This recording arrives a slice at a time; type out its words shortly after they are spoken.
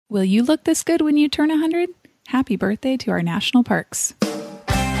Will you look this good when you turn 100? Happy birthday to our national parks.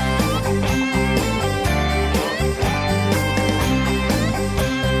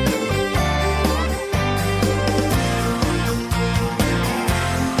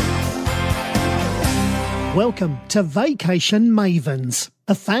 Welcome to Vacation Mavens,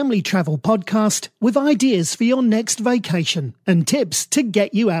 a family travel podcast with ideas for your next vacation and tips to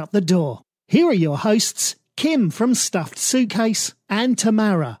get you out the door. Here are your hosts, Kim from Stuffed Suitcase and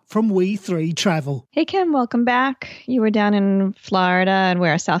Tamara from We Three Travel. Hey, Kim, welcome back. You were down in Florida and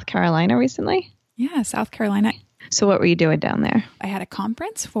where, South Carolina recently? Yeah, South Carolina. So what were you doing down there? I had a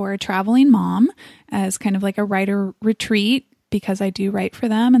conference for a traveling mom as kind of like a writer retreat, because I do write for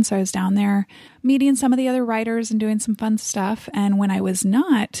them. And so I was down there meeting some of the other writers and doing some fun stuff. And when I was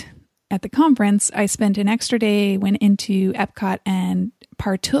not at the conference, I spent an extra day, went into Epcot and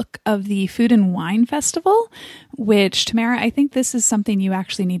partook of the Food and Wine Festival, which, Tamara, I think this is something you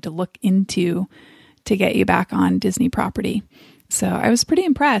actually need to look into to get you back on Disney property. So I was pretty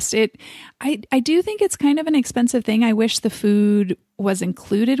impressed. I do think it's kind of an expensive thing. I wish the food was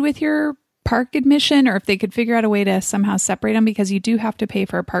included with your park admission, or if they could figure out a way to somehow separate them, because you do have to pay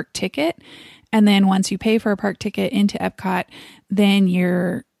for a park ticket. And then once you pay for a park ticket into Epcot, then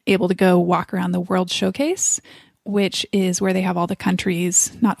you're able to go walk around the World Showcase, which is where they have all the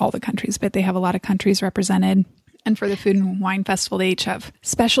countries, not all the countries, but they have a lot of countries represented. And for the Food and Wine Festival, they each have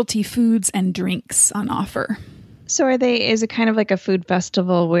specialty foods and drinks on offer. So is it kind of like a food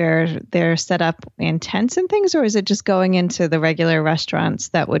festival where they're set up in tents and things, or is it just going into the regular restaurants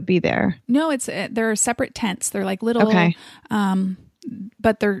that would be there? No, they're separate tents. They're like little, okay.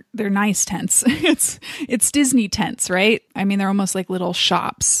 But they're nice tents. It's Disney tents, right? I mean, they're almost like little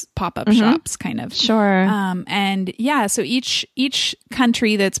shops, pop-up shops kind of. Sure. And yeah, so each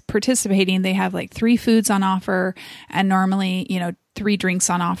country that's participating, they have like 3 foods on offer and normally, 3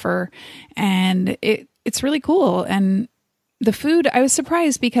 drinks on offer. And it's really cool. And the food, I was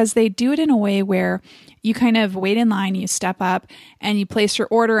surprised because they do it in a way where you kind of wait in line, you step up and you place your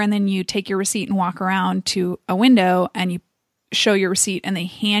order, and then you take your receipt and walk around to a window and you show your receipt and they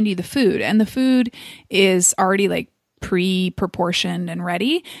hand you the food. And the food is already like pre-proportioned and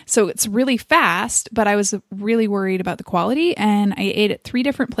ready. So it's really fast, but I was really worried about the quality. And I ate at 3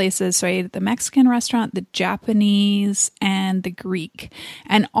 different places. So I ate at the Mexican restaurant, the Japanese, and the Greek.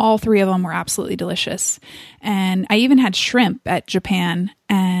 And all 3 of them were absolutely delicious. And I even had shrimp at Japan,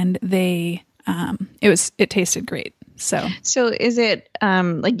 and it tasted great. So is it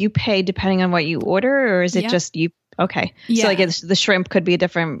like you pay depending on what you order, or is it just you? Okay. Yeah. So like the shrimp could be a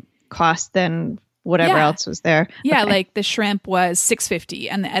different cost than whatever else was there. Yeah, okay. Like the shrimp was $6.50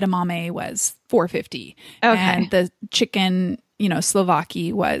 and the edamame was $4.50. Okay. And the chicken,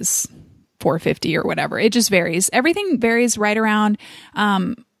 Slovaki was $4.50 or whatever. It just varies. Everything varies right around,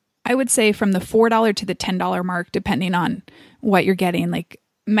 I would say from the $4 to the $10 mark, depending on what you're getting. Like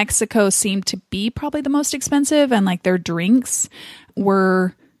Mexico seemed to be probably the most expensive, and like their drinks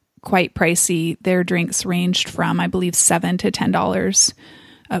were quite pricey. Their drinks ranged from, I believe, $7 to $10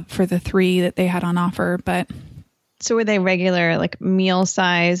 for the 3 that they had on offer. But so were they regular, like meal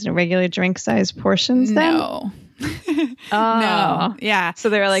size and regular drink size portions then? No. No. Yeah. So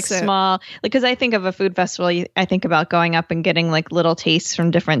they're like small, because I think of a food festival, I think about going up and getting like little tastes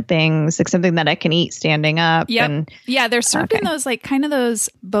from different things, like something that I can eat standing up. Yep. Yeah. They're serving those like kind of those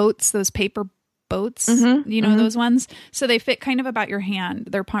boats, those paper boats, those ones. So they fit kind of about your hand.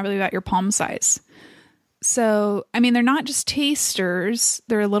 They're probably about your palm size. So, I mean, they're not just tasters.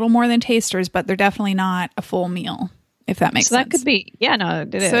 They're a little more than tasters, but they're definitely not a full meal, if that makes sense. So that could be,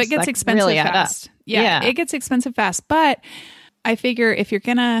 it is. So it gets expensive really fast. Yeah, it gets expensive fast. But I figure if you're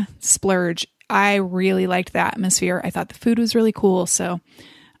going to splurge, I really liked the atmosphere. I thought the food was really cool. So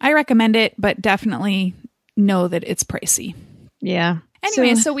I recommend it, but definitely know that it's pricey. Yeah.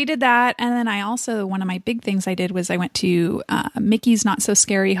 Anyway, so we did that. And then I also, one of my big things I did was I went to Mickey's Not So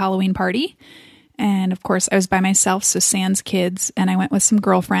Scary Halloween Party. And of course, I was by myself, so sans kids, and I went with some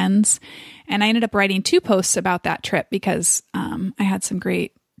girlfriends. And I ended up writing 2 posts about that trip because I had some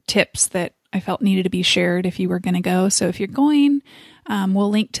great tips that I felt needed to be shared if you were going to go. So if you're going,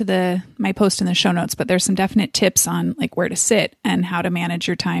 we'll link to my post in the show notes, but there's some definite tips on like where to sit and how to manage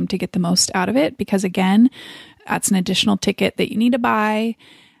your time to get the most out of it. Because again, that's an additional ticket that you need to buy.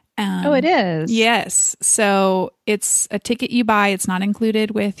 It is? Yes. So it's a ticket you buy. It's not included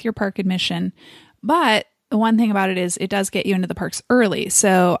with your park admission. But the one thing about it is it does get you into the parks early.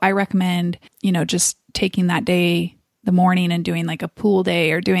 So I recommend, just taking that day, the morning, and doing like a pool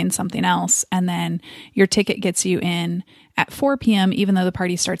day or doing something else. And then your ticket gets you in at 4 p.m., even though the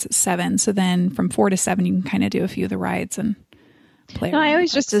party starts at 7. So then from 4 to 7, you can kind of do a few of the rides and play No, around I with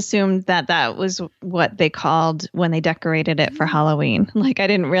always just assumed that that was what they called when they decorated it for Halloween. Like, I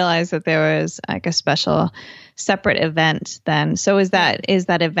didn't realize that there was like a special separate event then. So is that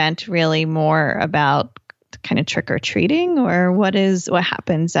event really more about kind of trick or treating, or what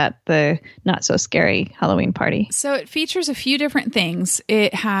happens at the not so scary Halloween party? So it features a few different things.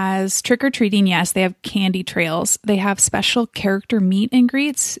 It has trick or treating. Yes, they have candy trails. They have special character meet and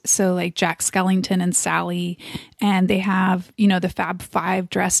greets. So like Jack Skellington and Sally, and they have, the Fab Five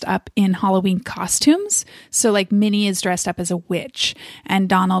dressed up in Halloween costumes. So like Minnie is dressed up as a witch, and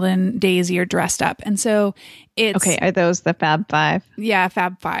Donald and Daisy are dressed up. And so it's okay. Are those the Fab Five? Yeah,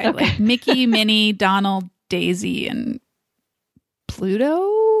 Fab Five. Okay. Like Mickey, Minnie, Donald, Daisy, and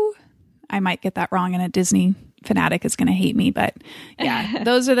Pluto. I might get that wrong, and a Disney fanatic is going to hate me, but yeah,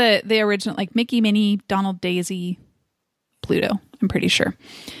 those are the original, like Mickey, Minnie, Donald, Daisy, Pluto. I'm pretty sure.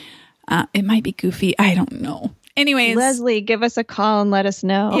 It might be Goofy. I don't know. Anyways, Leslie, give us a call and let us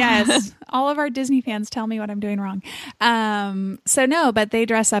know. Yes, all of our Disney fans tell me what I'm doing wrong. So no, but they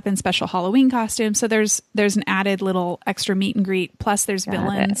dress up in special Halloween costumes. So there's an added little extra meet and greet. Plus, there's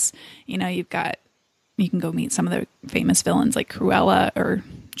villains. You can go meet some of the famous villains like Cruella or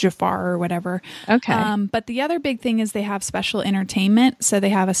Jafar or whatever. Okay. But the other big thing is they have special entertainment. So they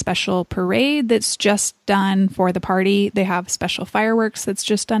have a special parade that's just done for the party. They have special fireworks that's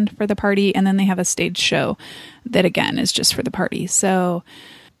just done for the party. And then they have a stage show that, again, is just for the party. So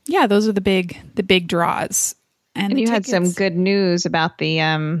yeah, those are the big draws. And you had some good news about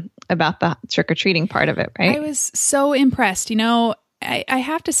the trick-or-treating part of it, right? I was so impressed. I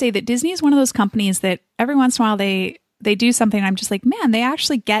have to say that Disney is one of those companies that every once in a while they do something and I'm just like, man, they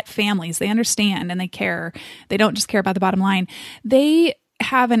actually get families. They understand and they care. They don't just care about the bottom line. They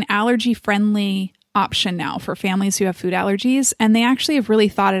have an allergy-friendly option now for families who have food allergies, and they actually have really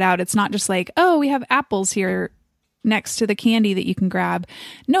thought it out. It's not just like, oh, we have apples here next to the candy that you can grab.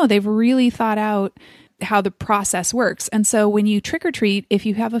 No, they've really thought out how the process works. And so when you trick or treat, if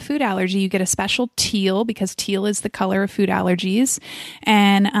you have a food allergy, you get a special teal, because teal is the color of food allergies.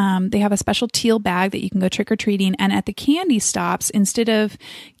 And they have a special teal bag that you can go trick or treating. And at the candy stops, instead of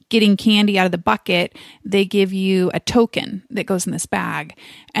getting candy out of the bucket, they give you a token that goes in this bag.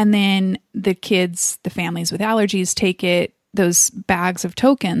 And then the kids, the families with allergies, take those bags of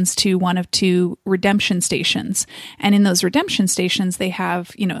tokens to one of two redemption stations. And in those redemption stations, they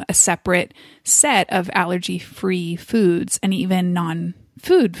have, a separate set of allergy-free foods and even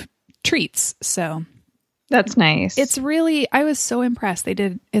non-food treats. So that's nice. I was so impressed.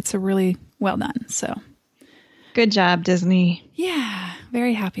 It's a really well done. So good job, Disney. Yeah,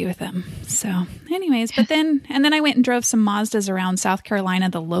 very happy with them. So anyways, and then I went and drove some Mazdas around South Carolina,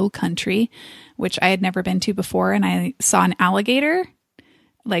 the Low Country, which I had never been to before. And I saw an alligator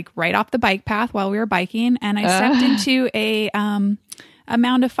like right off the bike path while we were biking. And I stepped into a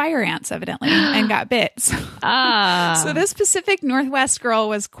mound of fire ants, evidently, and got bit. So this Pacific Northwest girl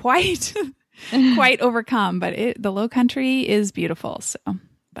was quite overcome, but the Low Country is beautiful. So,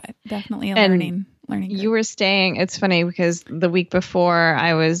 but definitely a learning You were staying, it's funny because the week before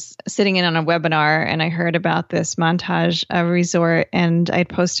I was sitting in on a webinar and I heard about this Montage resort, and I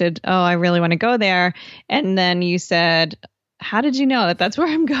posted, oh, I really want to go there. And then you said, how did you know that that's where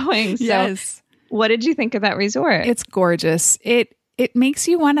I'm going? So yes. What did you think of that resort? It's gorgeous. It makes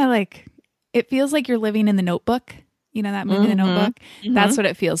you want to it feels like you're living in The Notebook. You know that movie, The Notebook? Mm-hmm. That's what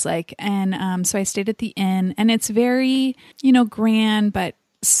it feels like. And so I stayed at the inn, and it's very, grand, but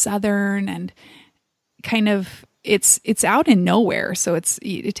Southern, and kind of it's out in nowhere, so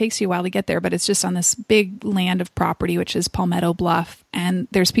it takes you a while to get there, but it's just on this big land of property, which is Palmetto Bluff, and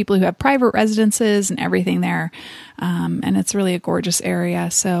there's people who have private residences and everything there, and it's really a gorgeous area.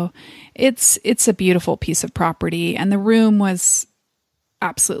 So it's a beautiful piece of property, and the room was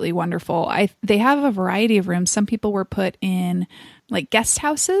absolutely wonderful. They have a variety of rooms. Some people were put in like guest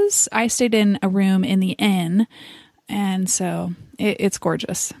houses. I stayed in a room in the inn, and so it's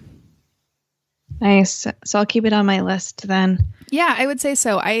gorgeous. Nice. So I'll keep it on my list then. Yeah, I would say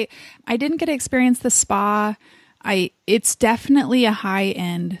so. I didn't get to experience the spa. It's definitely a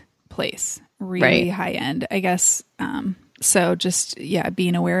high-end place. Really high-end, I guess. So just,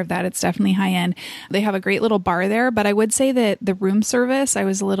 being aware of that, it's definitely high-end. They have a great little bar there, but I would say that the room service,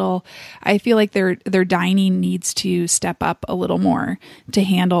 I feel like their dining needs to step up a little more to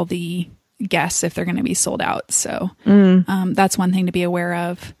handle the guests if they're going to be sold out. So that's one thing to be aware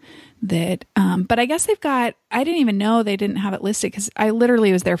of. But I guess I didn't even know they didn't have it listed, because I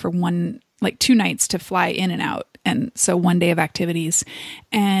literally was there for 2 nights to fly in and out. And so 1 day of activities,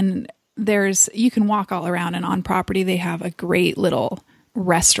 and you can walk all around, and on property, they have a great little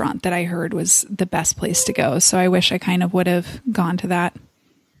restaurant that I heard was the best place to go. So I wish I kind of would have gone to that.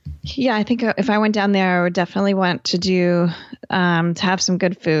 Yeah, I think if I went down there, I would definitely want to to have some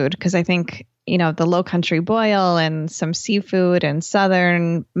good food, because I think, the Low Country boil and some seafood and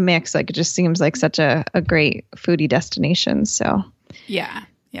Southern mix, like it just seems like such a great foodie destination. So yeah,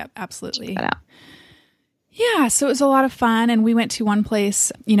 absolutely. Check that out. Yeah, so it was a lot of fun. And we went to one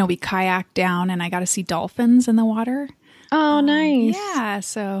place, we kayaked down and I got to see dolphins in the water. Oh, nice. Yeah,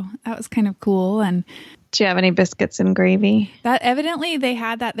 so that was kind of cool. And do you have any biscuits and gravy? That evidently they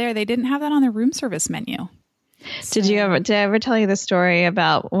had that there. They didn't have that on their room service menu. So, did I ever tell you the story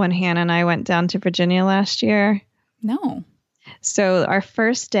about when Hannah and I went down to Virginia last year? No. So our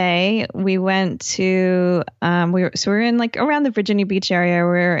first day, we went to we were in like around the Virginia Beach area.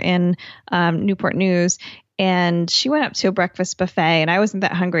 We were in Newport News, and she went up to a breakfast buffet, and I wasn't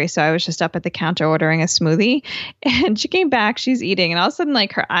that hungry, so I was just up at the counter ordering a smoothie. And she came back, she's eating, and all of a sudden,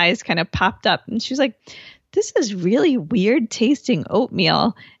 like her eyes kind of popped up, and she was like, "This is really weird tasting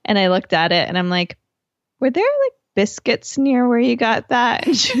oatmeal." And I looked at it, and I'm like, "Were there like biscuits near where you got that?"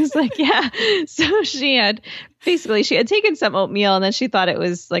 And she was like, "Yeah." So she had taken some oatmeal, and then she thought it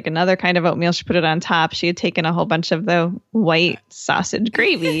was like another kind of oatmeal. She put it on top. She had taken a whole bunch of the white sausage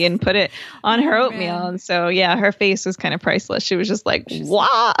gravy and put it on her oatmeal. Man. And so, yeah, her face was kind of priceless. She was just like,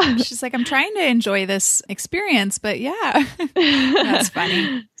 wow. She's like, I'm trying to enjoy this experience, but yeah, that's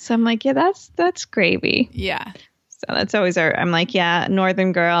funny. So I'm like, yeah, that's gravy. Yeah. So that's always I'm like, yeah,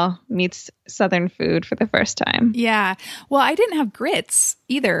 Northern girl meets Southern food for the first time. Yeah. Well, I didn't have grits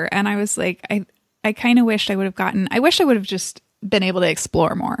either. And I was like, I kind of wished I would have just been able to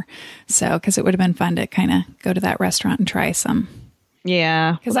explore more. So, because it would have been fun to kind of go to that restaurant and try some.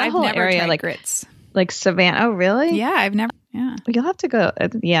 Yeah. Because I've never tried grits. Like Savannah. Oh, really? Yeah, I've never. Yeah. Well, you'll have to go.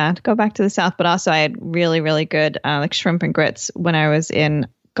 To go back to the South. But also I had really, really good like shrimp and grits when I was in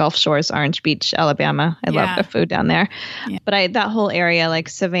Gulf Shores, Orange Beach, Alabama. I love the food down there. Yeah. But that whole area, like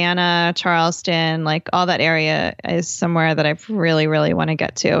Savannah, Charleston, like all that area is somewhere that I really, really want to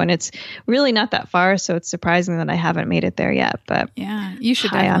get to. And it's really not that far. So it's surprising that I haven't made it there yet. But yeah, you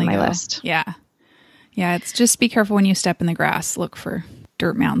should definitely on my go. list. Yeah. Yeah. It's just be careful when you step in the grass. Look for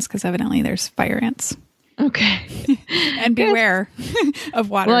dirt mounds, because evidently there's fire ants. Okay. And beware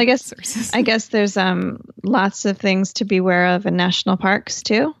of water. Well, I sources. guess there's lots of things to beware of in national parks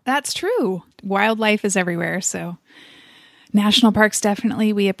too. That's true. Wildlife is everywhere. So national parks,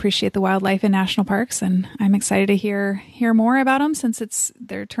 definitely. We appreciate the wildlife in national parks, and I'm excited to hear more about them since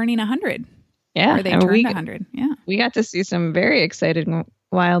they're turning 100. Yeah. Or they turned 100. Yeah. We got to see some very exciting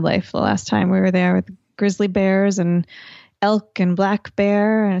wildlife the last time we were there, with grizzly bears and elk and black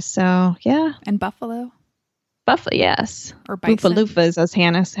bear. So yeah. And buffalo. Buffalo, yes. Or bison. Loofahs, as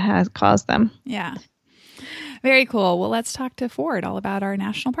Hannah calls them. Yeah. Very cool. Well, let's talk to Ford all about our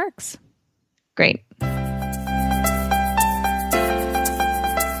national parks. Great.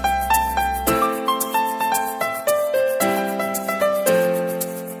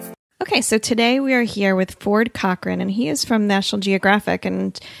 Okay, so today we are here with Ford Cochran, and he is from National Geographic,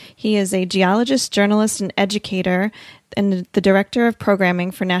 and he is a geologist, journalist, and educator, and the director of programming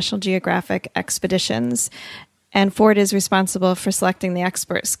for National Geographic Expeditions. And Ford is responsible for selecting the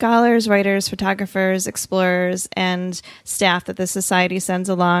expert scholars, writers, photographers, explorers, and staff that the Society sends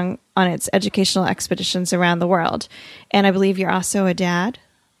along on its educational expeditions around the world. And I believe you're also a dad?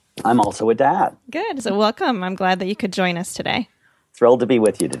 I'm also a dad. Good. So welcome. I'm glad that you could join us today. Thrilled to be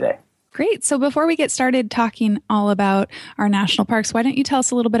with you today. Great. So before we get started talking all about our national parks, why don't you tell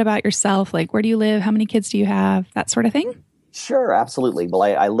us a little bit about yourself? Like, where do you live? How many kids do you have? That sort of thing? Sure, absolutely. Well,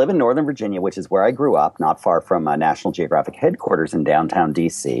 I live in Northern Virginia, which is where I grew up, not far from National Geographic headquarters in downtown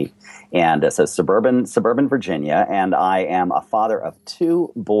D.C. And so suburban Virginia. And I am a father of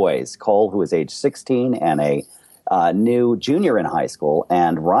two boys, Cole, who is age 16 and a new junior in high school,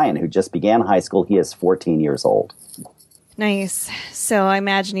 and Ryan, who just began high school. He is 14 years old. Nice. So I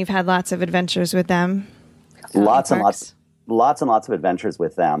imagine you've had lots of adventures with them. Lots and lots of adventures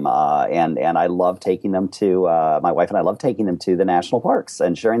with them, and I love taking them to my wife and I love taking them to the national parks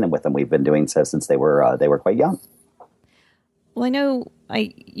and sharing them with them. We've been doing so since they were quite young. Well, I know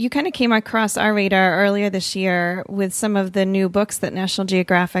you kind of came across our radar earlier this year with some of the new books that National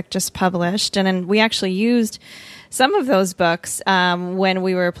Geographic just published, and then we actually used some of those books when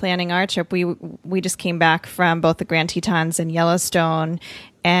we were planning our trip. We just came back from both the Grand Tetons and Yellowstone,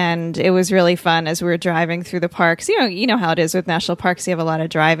 and it was really fun as we were driving through the parks. You know how it is with national parks. You have a lot of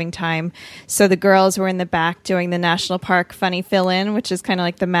driving time. So the girls were in the back doing the national park funny fill-in, which is kind of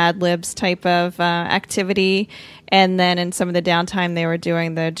like the Mad Libs type of activity. And then in some of the downtime, they were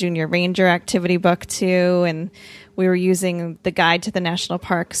doing the Junior Ranger activity book too. And we were using the guide to the national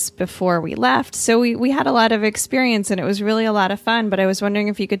parks before we left. So we had a lot of experience, and it was really a lot of fun. But I was wondering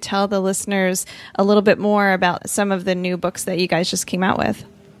if you could tell the listeners a little bit more about some of the new books that you guys just came out with.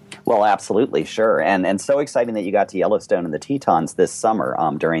 Well, absolutely, sure. And so exciting that you got to Yellowstone and the Tetons this summer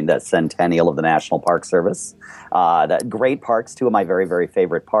during the centennial of the National Park Service. Great parks, two of my very, very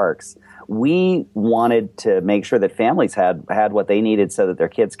favorite parks. We wanted to make sure that families had what they needed so that their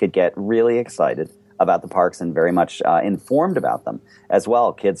kids could get really excited about the parks and very much informed about them as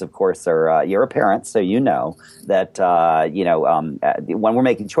well. Kids, of course, are you're a parent, so you know that when we're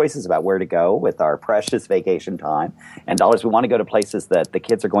making choices about where to go with our precious vacation time and dollars, we want to go to places that the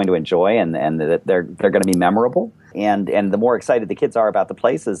kids are going to enjoy and that they're going to be memorable. And the more excited the kids are about the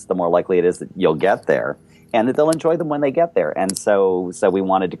places, the more likely it is that you'll get there and that they'll enjoy them when they get there. And so we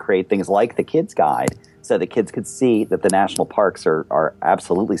wanted to create things like the Kids Guide so the kids could see that the national parks are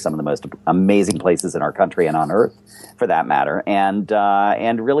absolutely some of the most amazing places in our country and on Earth, for that matter, and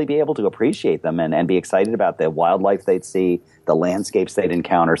really be able to appreciate them and be excited about the wildlife they'd see, the landscapes they'd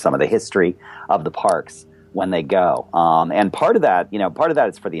encounter, some of the history of the parks when they go. And part of that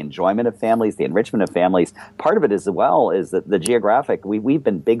is for the enjoyment of families, the enrichment of families. Part of it as well is that the geographic, we've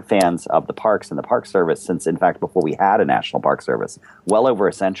been big fans of the parks and the Park Service since, in fact, before we had a National Park Service, well over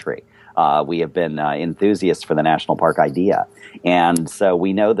a century. We have been enthusiasts for the national park idea. And so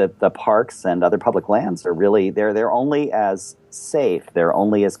we know that the parks and other public lands are really, they're only as safe, they're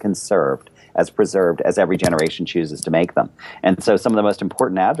only as conserved, as preserved as every generation chooses to make them. And so some of the most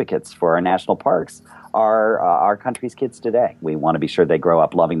important advocates for our national parks are our country's kids today. We want to be sure they grow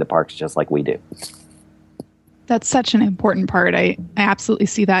up loving the parks just like we do. That's such an important part. I absolutely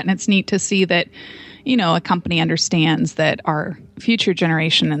see that. And it's neat to see that, a company understands that our future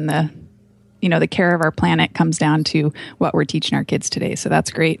generation and the care of our planet comes down to what we're teaching our kids today. So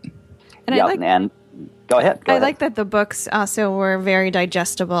that's great. And Go ahead. I like that the books also were very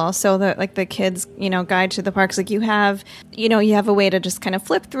digestible. So the kids, guide to the parks, like you have a way to just kind of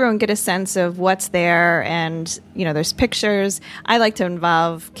flip through and get a sense of what's there. And, there's pictures. I like to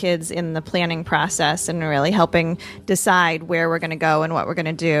involve kids in the planning process and really helping decide where we're going to go and what we're going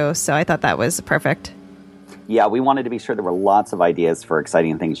to do. So I thought that was perfect. Yeah, we wanted to be sure there were lots of ideas for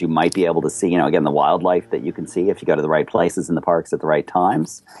exciting things you might be able to see. Again, the wildlife that you can see if you go to the right places in the parks at the right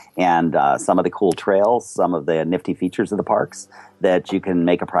times, and some of the cool trails, some of the nifty features of the parks that you can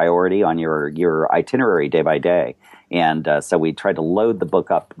make a priority on your itinerary day by day. And so we tried to load the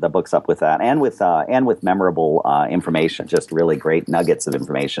books up with that, and with memorable information, just really great nuggets of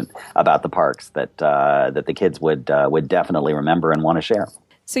information about the parks that the kids would definitely remember and want to share.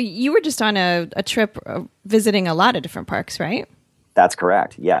 So you were just on a trip visiting a lot of different parks, right? That's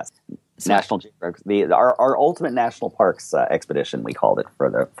correct. Yes, National Geographic, our ultimate national parks expedition, we called it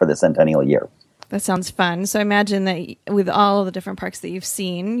for the centennial year. That sounds fun. So I imagine that with all of the different parks that you've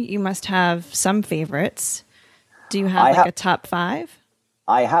seen, you must have some favorites. Do you have a top 5?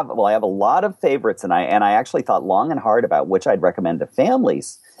 I have a lot of favorites, and I actually thought long and hard about which I'd recommend to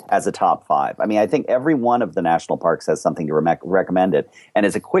families as a top 5. I mean, I think every one of the national parks has something to recommend it. And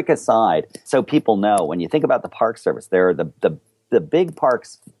as a quick aside, so people know, when you think about the Park Service, there are the big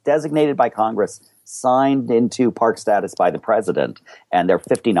parks designated by Congress, signed into park status by the president, and there are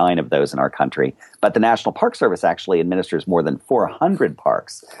 59 of those in our country. But the National Park Service actually administers more than 400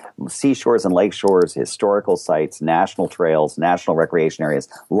 parks, seashores and lakeshores, historical sites, national trails, national recreation areas,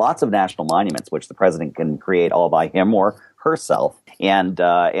 lots of national monuments, which the president can create all by him or herself. And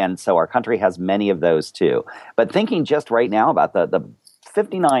so our country has many of those too. But thinking just right now about the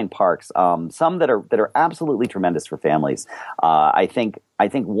 59 parks, some that are absolutely tremendous for families. I think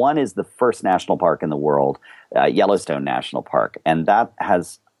one is the first national park in the world, Yellowstone National Park, and that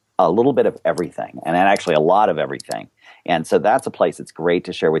has a little bit of everything, and actually a lot of everything. And so that's a place that's great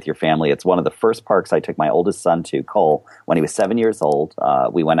to share with your family. It's one of the first parks I took my oldest son to, Cole, when he was 7 years old.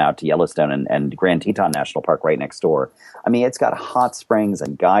 We went out to Yellowstone and Grand Teton National Park right next door. I mean, it's got hot springs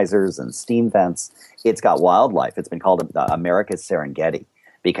and geysers and steam vents. It's got wildlife. It's been called America's Serengeti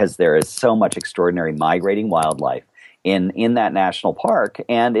because there is so much extraordinary migrating wildlife in that national park,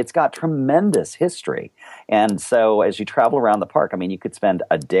 and it's got tremendous history. And so as you travel around the park, I mean, you could spend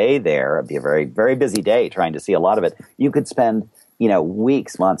a day there. It'd be a very, very busy day trying to see a lot of it. You could spend,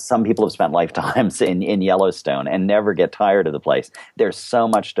 weeks, months. Some people have spent lifetimes in Yellowstone and never get tired of the place. There's so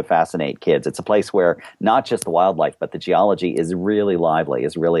much to fascinate kids. It's a place where not just the wildlife, but the geology is really lively,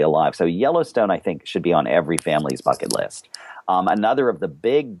 is really alive. So Yellowstone, I think, should be on every family's bucket list. Another of the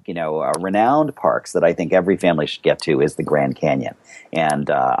big, renowned parks that I think every family should get to is the Grand Canyon. And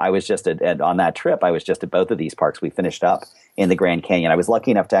I was just on that trip, I was just at both of these parks. We finished up in the Grand Canyon. I was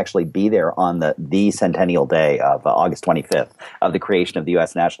lucky enough to actually be there on the centennial day of August 25th of the creation of the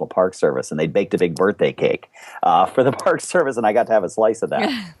U.S. National Park Service. And they baked a big birthday cake for the Park Service, and I got to have a slice of that.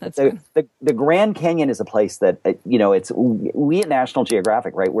 The Grand Canyon is a place that, we at National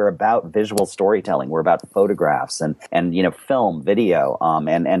Geographic, right, we're about visual storytelling. We're about photographs and film, video,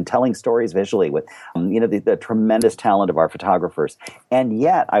 and telling stories visually with, the tremendous talent of our photographers. And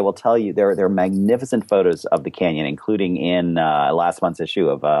yet, I will tell you, there are magnificent photos of the canyon, including in last month's issue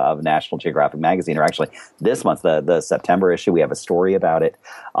of National Geographic magazine, or actually this month, the September issue. We have a story about it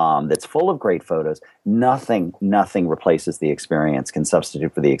that's full of great photos. Nothing replaces the experience, can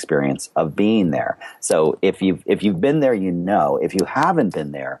substitute for the experience of being there. So if you've been there, if you haven't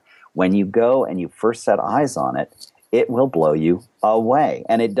been there, when you go and you first set eyes on it, it will blow you away.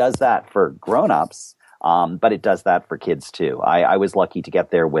 And it does that for grown-ups, but it does that for kids too. I was lucky to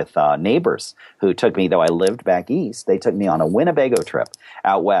get there with neighbors who took me, though I lived back east, they took me on a Winnebago trip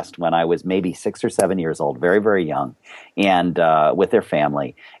out west when I was maybe 6 or 7 years old, very, very young, and with their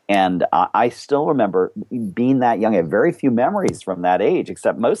family. And I still remember being that young. I have very few memories from that age,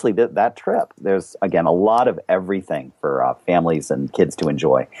 except mostly that trip. There's, again, a lot of everything for families and kids to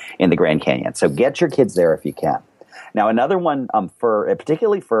enjoy in the Grand Canyon. So get your kids there if you can. Now, another one,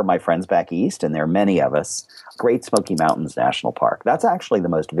 particularly for my friends back east, and there are many of us, Great Smoky Mountains National Park. That's actually the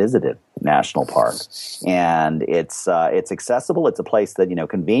most visited national park, and it's accessible. It's a place that,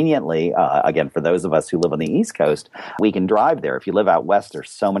 conveniently, again, for those of us who live on the East Coast, we can drive there. If you live out west, there's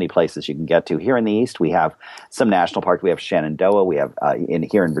so many places you can get to. Here in the East, we have some national parks. We have Shenandoah. We have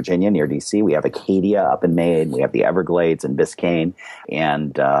here in Virginia near D.C. We have Acadia up in Maine. We have the Everglades in Biscayne,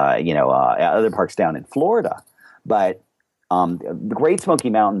 and other parks down in Florida. But the Great Smoky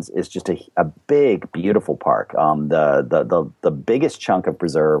Mountains is just a big, beautiful park. The biggest chunk of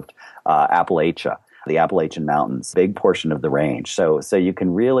preserved Appalachia, the Appalachian Mountains, big portion of the range. So you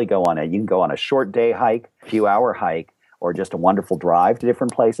can really go on a short day hike, few hour hike, or just a wonderful drive to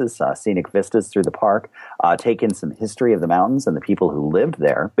different places, scenic vistas through the park, take in some history of the mountains and the people who lived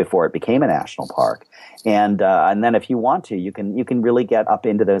there before it became a national park. And then if you want to, you can really get up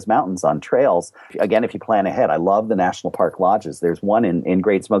into those mountains on trails. Again, if you plan ahead, I love the national park lodges. There's one in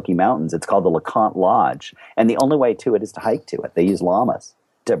Great Smoky Mountains. It's called the LeConte Lodge. And the only way to it is to hike to it. They use llamas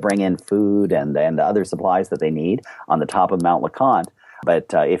to bring in food and other supplies that they need on the top of Mount LeConte.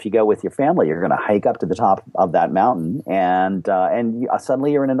 But if you go with your family, you're going to hike up to the top of that mountain, and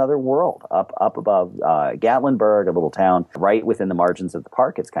suddenly you're in another world, up above Gatlinburg, a little town right within the margins of the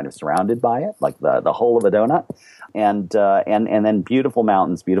park. It's kind of surrounded by it, like the whole of a donut, and then beautiful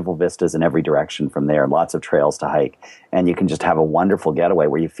mountains, beautiful vistas in every direction from there, lots of trails to hike, and you can just have a wonderful getaway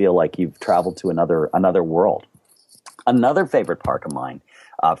where you feel like you've traveled to another world. Another favorite park of mine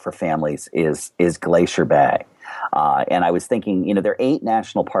for families is Glacier Bay. And I was thinking, there are 8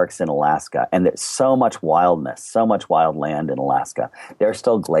 national parks in Alaska, and there's so much wildness, so much wild land in Alaska. There are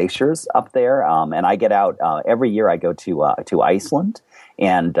still glaciers up there, and I get out every year. I go to Iceland,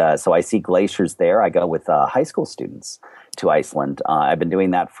 and so I see glaciers there. I go with high school students to Iceland. I've been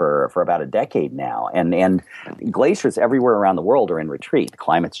doing that for about a decade now. And glaciers everywhere around the world are in retreat. The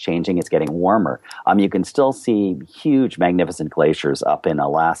climate's changing. It's getting warmer. You can still see huge, magnificent glaciers up in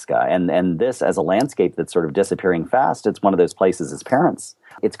Alaska. And this, as a landscape that's sort of disappearing fast, it's one of those places as parents.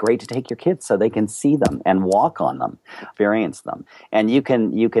 It's great to take your kids so they can see them and walk on them, experience them. And you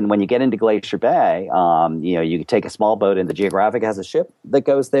can when you get into Glacier Bay, you can take a small boat, and the Geographic has a ship that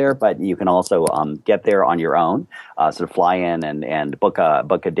goes there, but you can also get there on your own, sort of fly in and book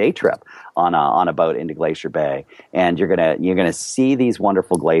a day trip on a boat into Glacier Bay, and you're gonna see these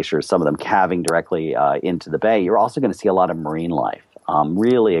wonderful glaciers, some of them calving directly into the bay. You're also going to see a lot of marine life.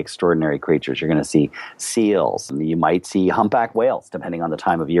 Really extraordinary creatures. You're going to see seals. You might see humpback whales, depending on the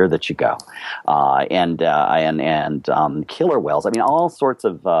time of year that you go, and killer whales. I mean, all sorts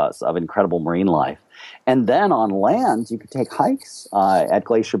of incredible marine life. And then on land, you could take hikes at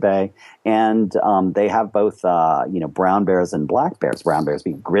Glacier Bay, and they have both brown bears and black bears. Brown bears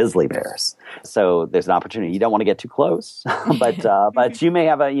being grizzly bears. So there's an opportunity. You don't want to get too close, but you may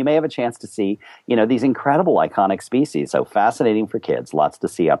have a chance to see these incredible iconic species. So fascinating for kids. Lots to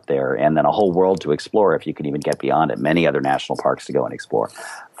see up there, and then a whole world to explore if you can even get beyond it. Many other national parks to go and explore.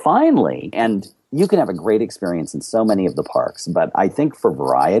 Finally, and you can have a great experience in so many of the parks, but I think for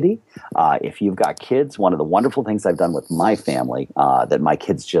variety, if you've got kids, one of the wonderful things I've done with my family that my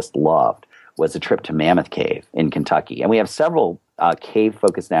kids just loved was a trip to Mammoth Cave in Kentucky. And we have several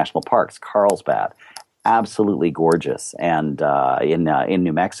cave-focused national parks, Carlsbad, absolutely gorgeous, and in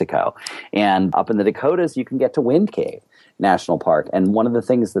New Mexico. And up in the Dakotas, you can get to Wind Cave National Park, and one of the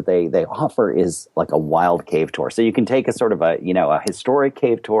things that they offer is like a wild cave tour. So you can take a sort of a historic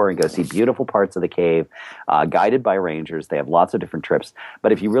cave tour and go see beautiful parts of the cave, guided by rangers. They have lots of different trips.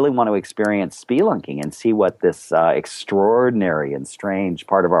 But if you really want to experience spelunking and see what this extraordinary and strange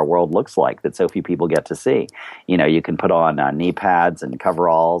part of our world looks like that so few people get to see, you can put on knee pads and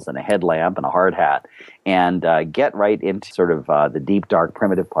coveralls and a headlamp and a hard hat and get right into sort of the deep, dark,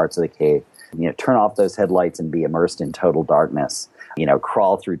 primitive parts of the cave. Turn off those headlights and be immersed in total darkness,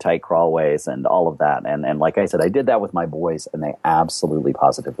 crawl through tight crawlways and all of that. And like I said, I did that with my boys, and they absolutely,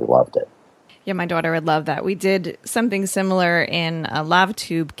 positively loved it. Yeah, my daughter would love that. We did something similar in a lava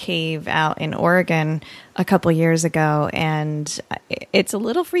tube cave out in Oregon a couple years ago, and it's a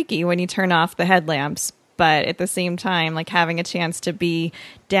little freaky when you turn off the headlamps. But at the same time, like having a chance to be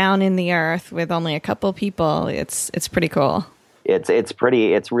down in the earth with only a couple people, it's pretty cool.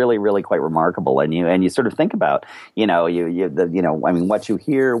 It's really, really quite remarkable. And you sort of think about, what you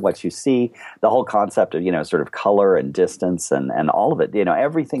hear, what you see, the whole concept of, sort of color and distance and all of it,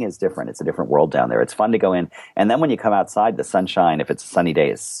 everything is different. It's a different world down there. It's fun to go in. And then when you come outside, the sunshine, if it's a sunny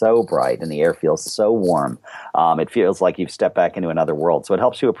day, is so bright and the air feels so warm. It feels like you've stepped back into another world. So it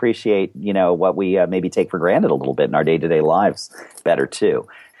helps you appreciate, what we maybe take for granted a little bit in our day-to-day lives better too.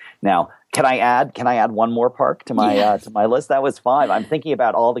 Now, Can I add one more park to my to my list? That was 5. I'm thinking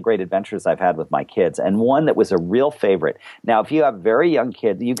about all the great adventures I've had with my kids, and one that was a real favorite. Now, if you have very young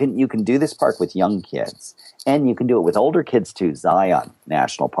kids, you can do this park with young kids, and you can do it with older kids too. Zion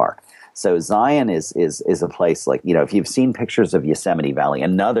National Park. So Zion is a place like, if you've seen pictures of Yosemite Valley,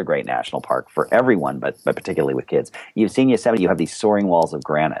 another great national park for everyone, but particularly with kids. You've seen Yosemite, you have these soaring walls of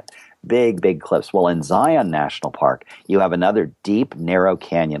granite. Big, big cliffs. Well, in Zion National Park, you have another deep, narrow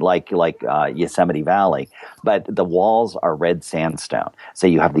canyon like Yosemite Valley, but the walls are red sandstone. So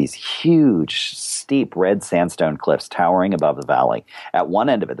you have these huge, steep red sandstone cliffs towering above the valley. At one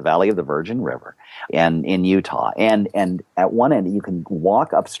end of it, the Valley of the Virgin River, and in Utah, and at one end you can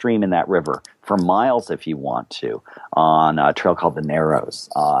walk upstream in that river for miles if you want to on a trail called the Narrows.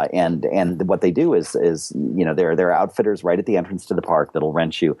 And what they do is there are outfitters right at the entrance to the park that'll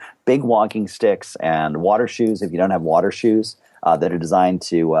rent you big walking sticks and water shoes if you don't have water shoes that are designed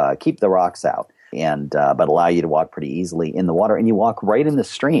to keep the rocks out and but allow you to walk pretty easily in the water. And you walk right in the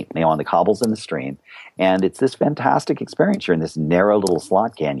stream, on the cobbles in the stream. And it's this fantastic experience. You're in this narrow little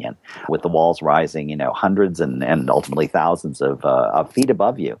slot canyon with the walls rising, hundreds and ultimately thousands of feet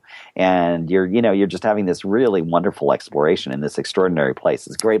above you. And you're just having this really wonderful exploration in this extraordinary place.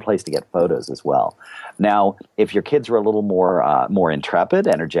 It's a great place to get photos as well. Now, if your kids are a little more intrepid,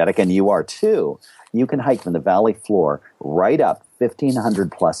 energetic, and you are too, you can hike from the valley floor right up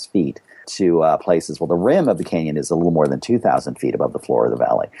 1,500 plus feet to places. Well, the rim of the canyon is a little more than 2,000 feet above the floor of the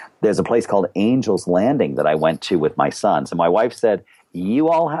valley. There's a place called Angel's Landing that I went to with my sons. And my wife said, you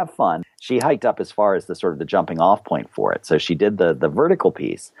all have fun. She hiked up as far as the sort of the jumping off point for it. So she did the vertical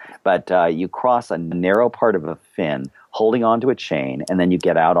piece, but you cross a narrow part of a fin holding onto a chain, and then you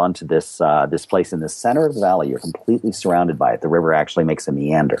get out onto this place in the center of the valley. You're completely surrounded by it. The river actually makes a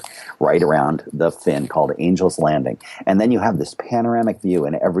meander right around the fin called Angel's Landing. And then you have this panoramic view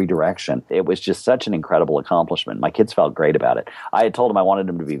in every direction. It was just such an incredible accomplishment. My kids felt great about it. I had told them I wanted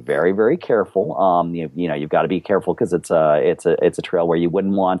them to be very, very careful. You've got to be careful because it's a trail where you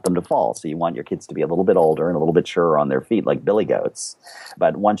wouldn't want them to fall. So you want your kids to be a little bit older and a little bit surer on their feet like billy goats.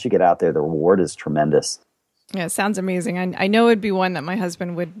 But once you get out there, the reward is tremendous. Yeah, it sounds amazing. I know it'd be one that my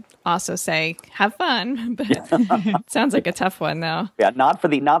husband would also say, have fun, but it sounds like a tough one though. Yeah, not for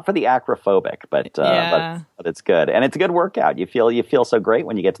the acrophobic, but it's good. And it's a good workout. You feel so great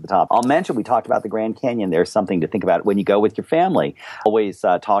when you get to the top. I'll mention, we talked about the Grand Canyon. There's something to think about when you go with your family. Always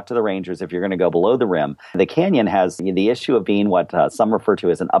talk to the rangers if you're going to go below the rim. The canyon has the issue of being what some refer to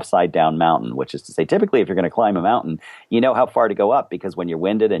as an upside down mountain, which is to say, typically if you're going to climb a mountain, you know how far to go up, because when you're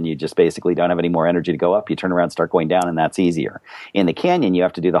winded and you just basically don't have any more energy to go up, you turn around and start going down, and that's easier. In the canyon, you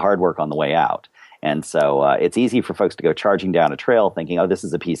have to do the hard work on the way out. And so it's easy for folks to go charging down a trail thinking, oh, this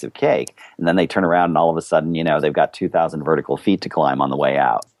is a piece of cake. And then they turn around and all of a sudden, they've got 2,000 vertical feet to climb on the way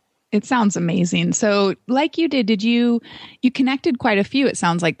out. It sounds amazing. So like you did you connected quite a few, it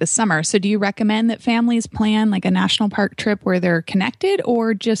sounds like, this summer. So do you recommend that families plan like a national park trip where they're connected,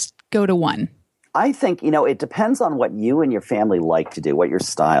 or just go to one? I think, it depends on what you and your family like to do, what your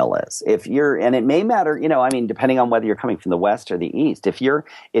style is. And it may matter, depending on whether you're coming from the West or the East. If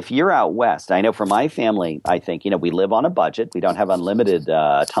you're out West, I know for my family, I think, we live on a budget. We don't have unlimited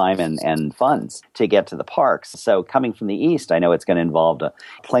time and funds to get to the parks. So coming from the East, I know it's going to involve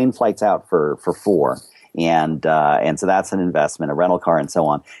plane flights out for 4. And so that's an investment, a rental car, and so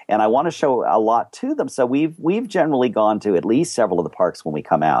on. And I want to show a lot to them. So we've generally gone to at least several of the parks when we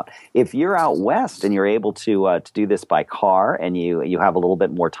come out. If you're out west and you're able to do this by car, and you have a little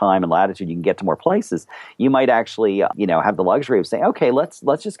bit more time and latitude, you can get to more places. You might actually have the luxury of saying, okay, let's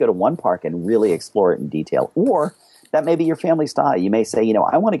just go to one park and really explore it in detail. Or that may be your family style. You may say,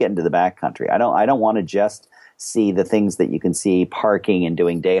 I want to get into the backcountry. I don't want to just see the things that you can see parking and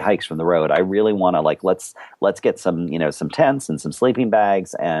doing day hikes from the road. I really want to let's get some tents and some sleeping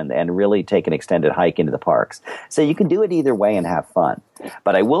bags and really take an extended hike into the parks. So you can do it either way and have fun.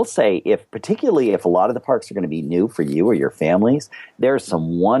 But I will say, particularly if a lot of the parks are going to be new for you or your families, there are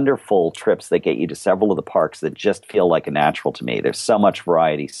some wonderful trips that get you to several of the parks that just feel like a natural to me. There's so much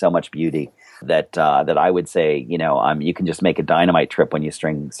variety, so much beauty that I would say, you can just make a dynamite trip when you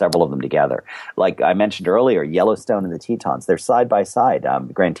string several of them together. Like I mentioned earlier, Yellowstone and the Tetons, they're side by side.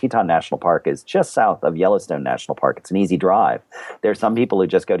 Grand Teton National Park is just south of Yellowstone National Park. It's an easy drive. There are some people who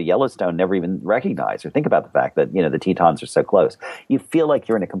just go to Yellowstone, never even recognize or think about the fact that, the Tetons are so close. You feel like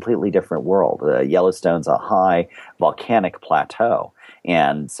you're in a completely different world. Yellowstone's a high volcanic plateau.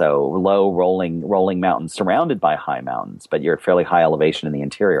 And so low rolling mountains surrounded by high mountains, but you're at fairly high elevation in the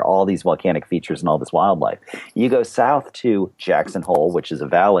interior, all these volcanic features and all this wildlife. You go south to Jackson Hole, which is a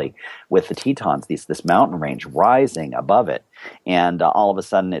valley with the Tetons, this mountain range rising above it. And all of a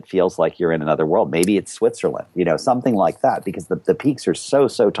sudden it feels like you're in another world. Maybe it's Switzerland, something like that, because the peaks are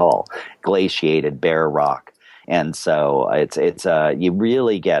so tall, glaciated, bare rock. And so it's you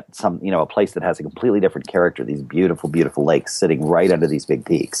really get a place that has a completely different character, these beautiful, beautiful lakes sitting right under these big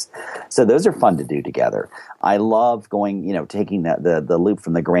peaks. So those are fun to do together. I love going, taking the loop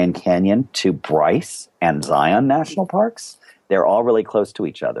from the Grand Canyon to Bryce and Zion National Parks. They're all really close to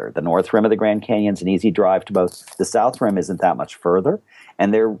each other. The north rim of the Grand Canyon's an easy drive to both. The south rim isn't that much further,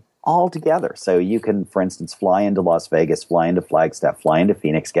 and they're all together. So you can, for instance, fly into Las Vegas, fly into Flagstaff, fly into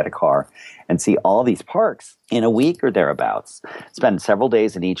Phoenix, get a car, and see all these parks in a week or thereabouts. Spend several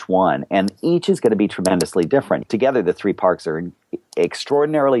days in each one, and each is going to be tremendously different. Together, the 3 parks are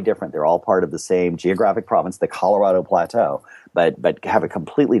extraordinarily different. They're all part of the same geographic province, the Colorado Plateau, but have a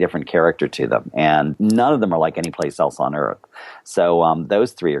completely different character to them. And none of them are like any place else on Earth. So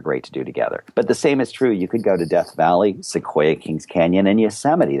those 3 are great to do together. But the same is true. You could go to Death Valley, Sequoia, Kings Canyon, and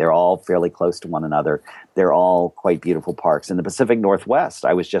Yosemite. They're all fairly close to one another. They're all quite beautiful parks. In the Pacific Northwest,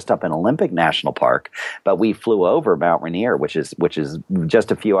 I was just up in Olympic National Park, but we flew over Mount Rainier, which is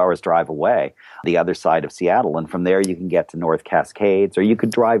just a few hours drive away, the other side of Seattle. And from there, you can get to North Cascades, or you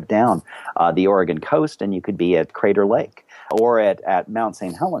could drive down the Oregon coast, and you could be at Crater Lake, or at Mount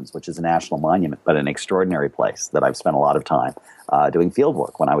St. Helens, which is a national monument, but an extraordinary place that I've spent a lot of time doing field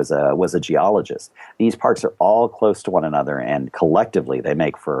work when I was a geologist. These parks are all close to one another, and collectively they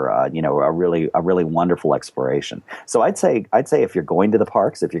make for a really wonderful exploration. So I'd say if you're going to the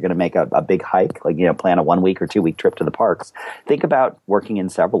parks, if you're going to make a big hike, plan a 1 week or 2 week trip to the parks, think about working in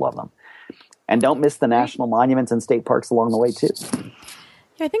several of them, and don't miss the national monuments and state parks along the way too.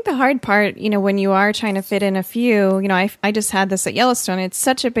 I think the hard part, when you are trying to fit in a few, I just had this at Yellowstone. It's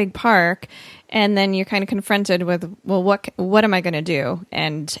such a big park. And then you're kind of confronted with, well, what am I going to do?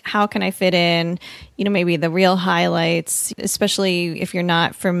 And how can I fit in, maybe the real highlights, especially if you're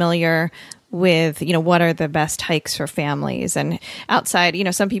not familiar with, what are the best hikes for families. And outside,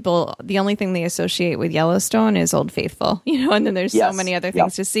 some people, the only thing they associate with Yellowstone is Old Faithful, and then there's so many other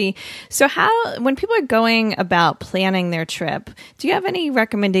things to see. So when people are going about planning their trip, do you have any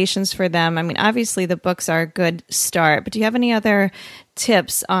recommendations for them? I mean, obviously the books are a good start, but do you have any other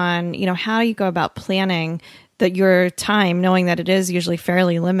tips on, how you go about planning your time, knowing that it is usually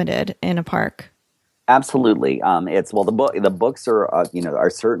fairly limited in a park? Absolutely. The books are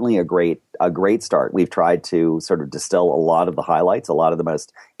certainly a great start. We've tried to sort of distill a lot of the highlights, a lot of the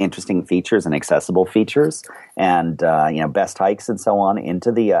most interesting features and accessible features, and best hikes and so on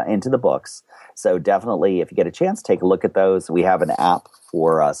into the books. So definitely, if you get a chance, take a look at those. We have an app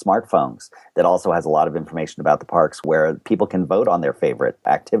for smartphones that also has a lot of information about the parks, where people can vote on their favorite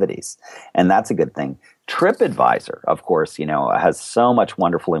activities, and that's a good thing. TripAdvisor, of course, has so much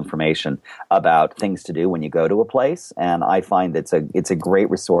wonderful information about things to do when you go to a place. And I find it's a great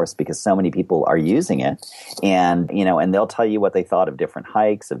resource because so many people are using it. And, and they'll tell you what they thought of different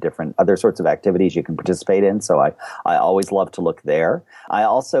hikes, of different other sorts of activities you can participate in. So I always love to look there. I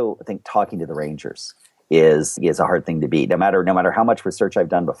also think talking to the rangers is a hard thing to beat. No matter how much research I've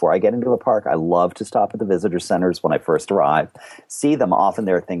done before I get into a park, I love to stop at the visitor centers when I first arrive, see them. Often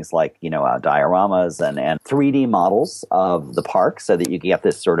there are things like, dioramas and 3D models of the park so that you can get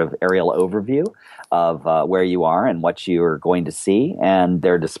this sort of aerial overview of where you are and what you're going to see, and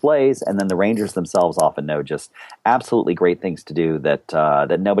their displays. And then the rangers themselves often know just absolutely great things to do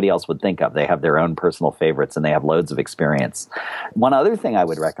that nobody else would think of. They have their own personal favorites and they have loads of experience. One other thing I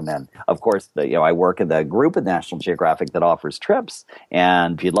would recommend, of course, I work in the group at National Geographic that offers trips,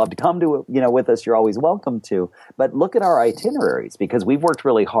 and if you'd love to come to with us, you're always welcome to. But look at our itineraries, because we've worked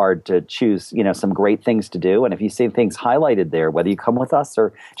really hard to choose some great things to do. And if you see things highlighted there, whether you come with us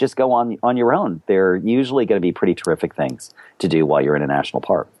or just go on your own, they're usually going to be pretty terrific things to do while you're in a national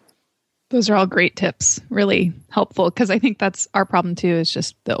park. Those are all great tips, really helpful, because I think that's our problem too, is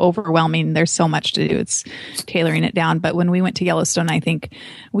just the overwhelming. There's so much to do. It's tailoring it down. But when we went to Yellowstone, I think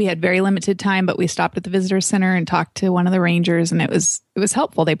we had very limited time, but we stopped at the visitor center and talked to one of the rangers, and it was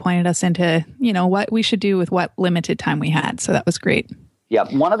helpful. They pointed us into, what we should do with what limited time we had. So that was great. Yeah.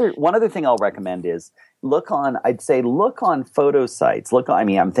 One other thing I'll recommend is look on photo sites.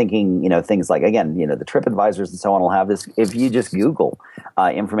 I'm thinking, things like, again, the TripAdvisors and so on will have this. If you just Google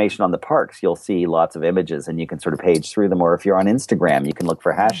information on the parks, you'll see lots of images and you can sort of page through them. Or if you're on Instagram, you can look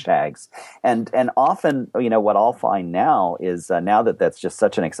for hashtags. And often, what I'll find now is now that that's just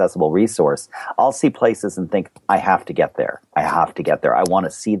such an accessible resource, I'll see places and think, I have to get there. I want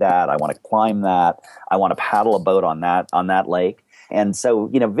to see that. I want to climb that. I want to paddle a boat on that lake. And so,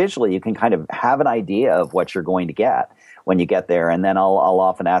 visually, you can kind of have an idea of what you're going to get when you get there. And then I'll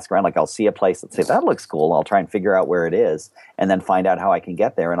often ask around, like I'll see a place and say, that looks cool. I'll try and figure out where it is and then find out how I can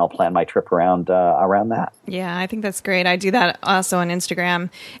get there. And I'll plan my trip around that. Yeah, I think that's great. I do that also on Instagram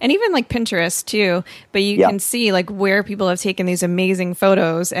and even like Pinterest too. But you can see like where people have taken these amazing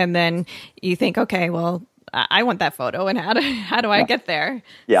photos. And then you think, okay, well, I want that photo, and how do I get there?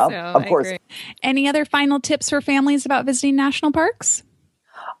 Yeah, so of course. Agree. Any other final tips for families about visiting national parks?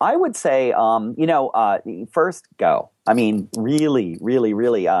 I would say, first go. I mean, really, really,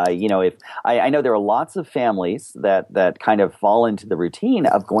 really, if I know there are lots of families that kind of fall into the routine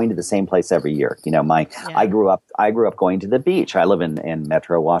of going to the same place every year. I grew up going to the beach. I live in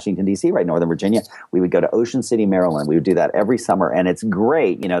Metro Washington, D.C., right, Northern Virginia. We would go to Ocean City, Maryland. We would do that every summer, and it's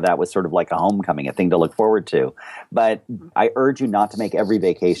great. That was sort of like a homecoming, a thing to look forward to. But I urge you not to make every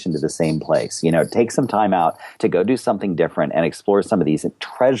vacation to the same place. Take some time out to go do something different and explore some of these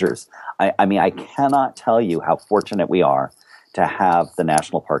treasures. I cannot tell you how fortunate we are to have the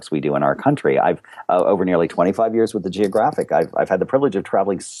national parks we do in our country. I've over nearly 25 years with the Geographic. I've had the privilege of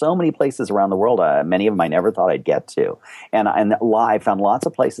traveling so many places around the world. Many of them I never thought I'd get to, and I found lots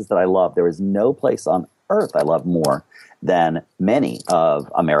of places that I love. There is no place on earth I love more than many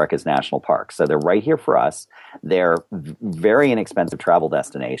of America's national parks. So they're right here for us. They're very inexpensive travel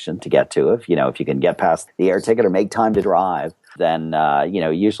destination to get to. If you can get past the air ticket or make time to drive, then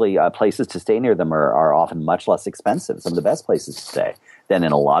usually places to stay near them are often much less expensive. Some of the best places to stay than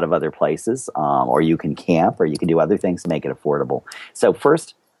in a lot of other places. Or you can camp, or you can do other things to make it affordable. So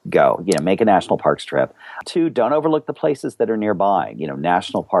first, go. Make a national parks trip. 2, don't overlook the places that are nearby.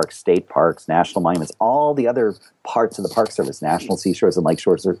 National parks, state parks, national monuments, all the other parts of the Park Service, national seashores and lake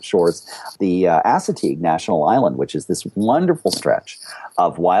shores. The Assateague National Island, which is this wonderful stretch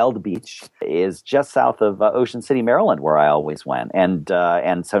of wild beach, is just south of Ocean City, Maryland, where I always went. And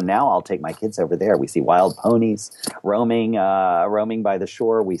so now I'll take my kids over there. We see wild ponies roaming by the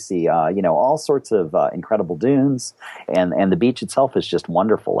shore. We see all sorts of incredible dunes, and the beach itself is just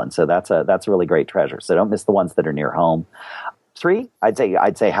wonderful. And so that's a really great treasure. So don't miss the ones that are near home. 3, I'd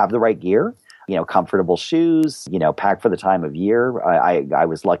say have the right gear. Comfortable shoes, pack for the time of year. I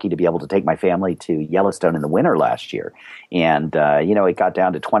was lucky to be able to take my family to Yellowstone in the winter last year. And, it got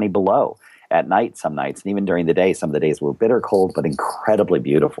down to 20 below at night some nights. And even during the day, some of the days were bitter cold, but incredibly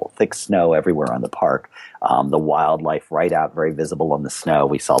beautiful. Thick snow everywhere on the park. The wildlife right out, very visible on the snow.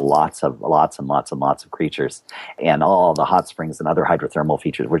 We saw lots and lots of creatures. And all the hot springs and other hydrothermal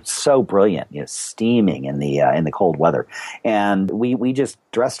features were so brilliant, steaming in the cold weather. And we just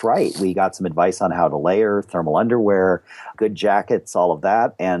dressed right. We got some advice on how to layer, thermal underwear, good jackets, all of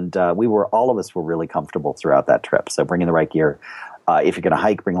that. And all of us were really comfortable throughout that trip. So bringing the right gear If you're going to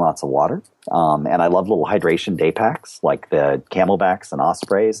hike, bring lots of water. And I love little hydration day packs like the Camelbacks and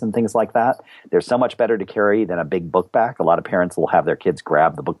Ospreys and things like that. They're so much better to carry than a big book bag. A lot of parents will have their kids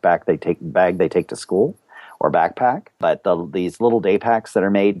grab the book bag they take to school or backpack. But these little day packs that are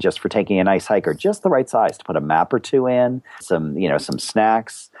made just for taking a nice hike are just the right size to put a map or two in, some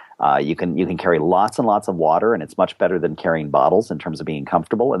snacks. You can carry lots and lots of water, and it's much better than carrying bottles in terms of being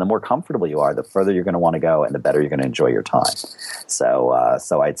comfortable. And the more comfortable you are, the further you're going to want to go, and the better you're going to enjoy your time. So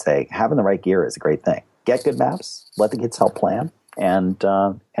I'd say having the right gear is a great thing. Get good maps, let the kids help plan, and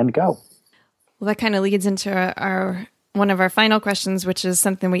go. Well, that kind of leads into our one of our final questions, which is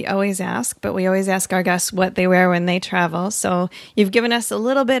something we always ask, but we always ask our guests what they wear when they travel. So you've given us a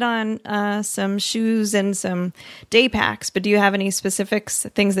little bit on some shoes and some day packs, but do you have any specifics,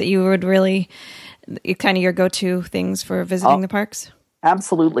 things that you would really, kind of your go-to things for visiting the parks?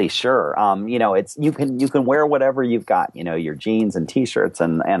 Absolutely, sure. It's you can wear whatever you've got. Your jeans and t-shirts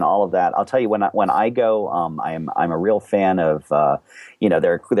and all of that. I'll tell you when I go, I'm a real fan of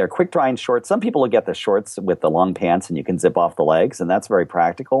they're quick drying shorts. Some people will get the shorts with the long pants and you can zip off the legs, and that's very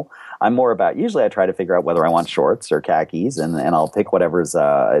practical. I'm more about usually I try to figure out whether I want shorts or khakis, and I'll pick whatever's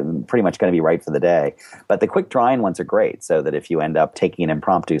pretty much going to be right for the day. But the quick drying ones are great, so that if you end up taking an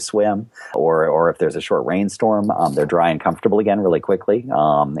impromptu swim or if there's a short rainstorm, they're dry and comfortable again really quickly.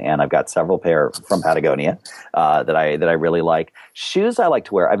 And I've got several pair from Patagonia that I really like. Shoes I like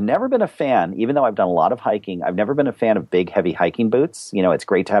to wear. I've never been a fan, even though I've done a lot of hiking, I've never been a fan of big, heavy hiking boots. It's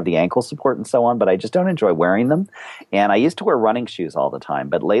great to have the ankle support and so on, but I just don't enjoy wearing them. And I used to wear running shoes all the time,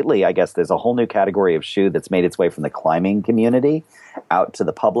 but lately I guess there's a whole new category of shoe that's made its way from the climbing community out to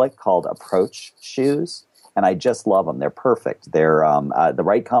the public called approach shoes. And I just love them. They're perfect. They're the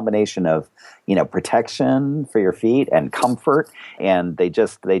right combination of, protection for your feet and comfort. And they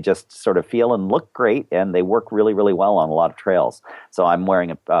just sort of feel and look great. And they work really, really well on a lot of trails. So I'm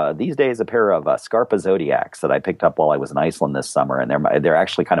wearing these days a pair of Scarpa Zodiacs that I picked up while I was in Iceland this summer. And they're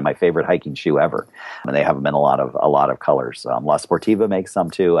actually kind of my favorite hiking shoe ever. And they have them in a lot of colors. La Sportiva makes some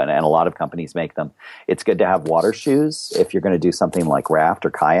too, and a lot of companies make them. It's good to have water shoes if you're going to do something like raft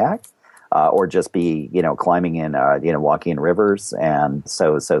or kayak. Or just be, climbing in, walking in rivers. And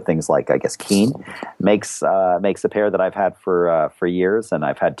so things like, I guess, Keen makes a pair that I've had for years. And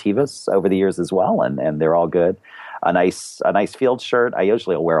I've had Tevas over the years as well. And they're all good. A nice field shirt. I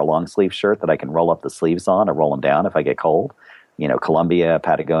usually will wear a long sleeve shirt that I can roll up the sleeves on or roll them down if I get cold. Columbia,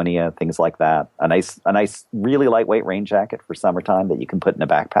 Patagonia, things like that. A nice, really lightweight rain jacket for summertime that you can put in a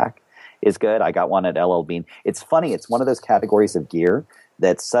backpack is good. I got one at LL Bean. It's funny. It's one of those categories of gear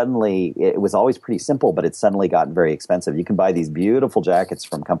that suddenly, it was always pretty simple, but it's suddenly gotten very expensive. You can buy these beautiful jackets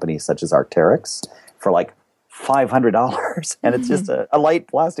from companies such as Arc'teryx for like $500, and it's just a light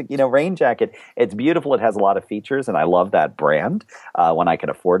plastic, rain jacket. It's beautiful. It has a lot of features, and I love that brand when I can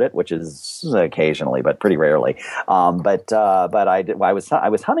afford it, which is occasionally, but pretty rarely. But I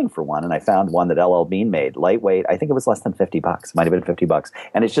was hunting for one, and I found one that LL Bean made, lightweight. I think it was less than $50. Might have been $50,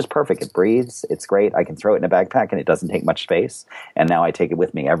 and it's just perfect. It breathes. It's great. I can throw it in a backpack, and it doesn't take much space. And now I take it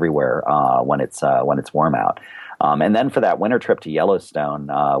with me everywhere when it's warm out. And then for that winter trip to Yellowstone,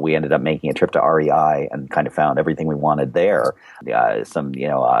 we ended up making a trip to REI and kind of found everything we wanted there. Some,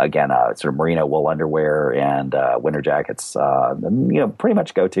 sort of merino wool underwear and winter jackets. Pretty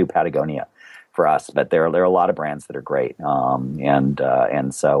much go to Patagonia for us. But there are a lot of brands that are great. But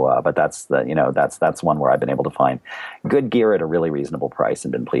that's one where I've been able to find good gear at a really reasonable price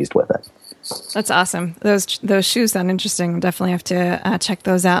and been pleased with it. That's awesome. Those shoes sound interesting. Definitely have to check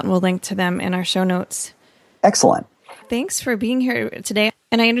those out, and we'll link to them in our show notes. Excellent. Thanks for being here today.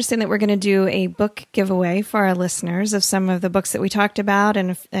 And I understand that we're going to do a book giveaway for our listeners of some of the books that we talked about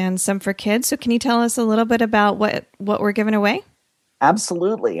and some for kids. So can you tell us a little bit about what we're giving away?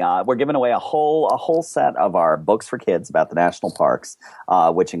 Absolutely. We're giving away a whole set of our books for kids about the national parks,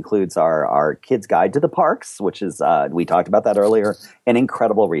 which includes our Kids Guide to the Parks, which is, we talked about that earlier, an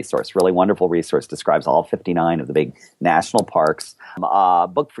incredible resource, really wonderful resource, describes all 59 of the big national parks.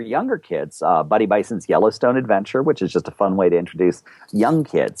 Book for younger kids, Buddy Bison's Yellowstone Adventure, which is just a fun way to introduce young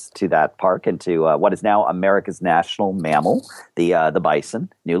kids to that park and to what is now America's national mammal, the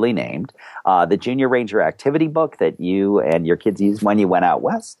bison, newly named. The Junior Ranger Activity Book that you and your kids used when you went out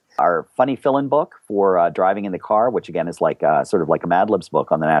west. Our funny fill-in book for driving in the car, which again is like sort of like a Mad Libs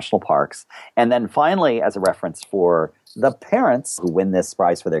book on the national parks. And then finally, as a reference for the parents who win this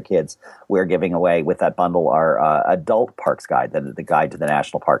prize for their kids, we're giving away with that bundle our adult parks guide, the guide to the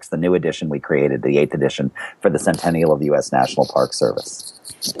national parks, the new edition we created, the 8th edition for the centennial of the U.S. National Park Service.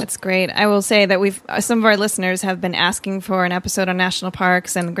 That's great. I will say that some of our listeners have been asking for an episode on national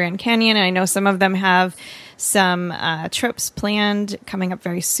parks and the Grand Canyon, and I know some of them have some trips planned coming up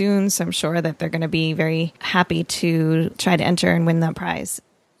very soon, so I'm sure that they're going to be very happy to try to enter and win that prize.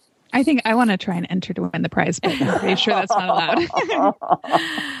 I think I want to try and enter to win the prize, but I'm pretty sure that's not allowed.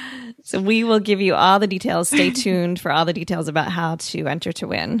 So we will give you all the details. Stay tuned for all the details about how to enter to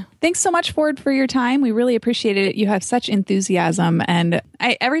win. Thanks so much, Ford, for your time. We really appreciate it. You have such enthusiasm. And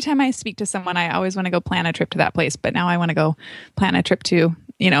every time I speak to someone, I always want to go plan a trip to that place. But now I want to go plan a trip to,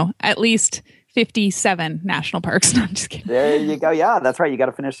 at least 57 national parks. No, I'm just kidding. There you go. Yeah, that's right. You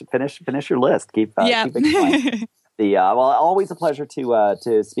got to finish your list. Keep it going. Well, always a pleasure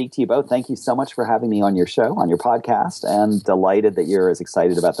to speak to you both. Thank you so much for having me on your show, on your podcast, and delighted that you're as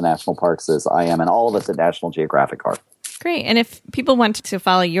excited about the national parks as I am, and all of us at National Geographic are. Great. And if people want to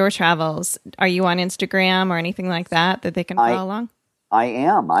follow your travels, are you on Instagram or anything like that they can follow along? I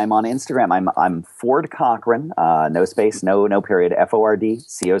am. I'm on Instagram. I'm Ford Cochran, no space, no period,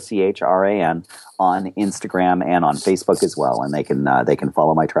 FORDCOCHRAN on Instagram and on Facebook as well, and they can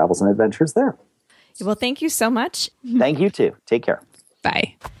follow my travels and adventures there. Well, thank you so much. Thank you, too. Take care.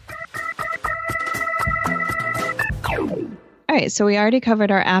 Bye. All right, so we already covered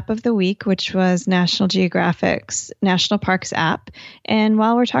our app of the week, which was National Geographic's National Parks app. And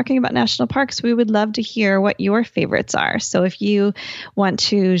while we're talking about national parks, we would love to hear what your favorites are. So if you want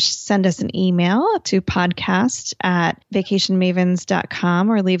to send us an email to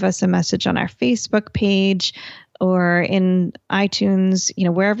podcast@vacationmavens.com or leave us a message on our Facebook page, or in iTunes,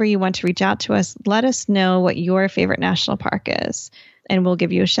 wherever you want to reach out to us, let us know what your favorite national park is, and we'll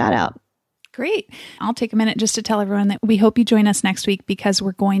give you a shout out. Great. I'll take a minute just to tell everyone that we hope you join us next week, because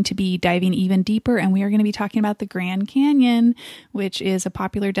we're going to be diving even deeper, and we are going to be talking about the Grand Canyon, which is a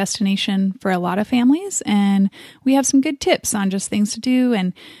popular destination for a lot of families. And we have some good tips on just things to do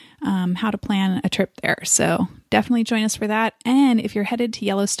and how to plan a trip there. So definitely join us for that. And if you're headed to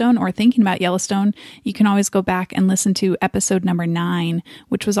Yellowstone or thinking about Yellowstone, you can always go back and listen to episode number 9,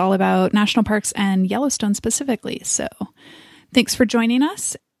 which was all about national parks and Yellowstone specifically. So thanks for joining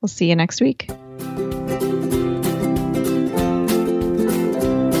us. We'll see you next week.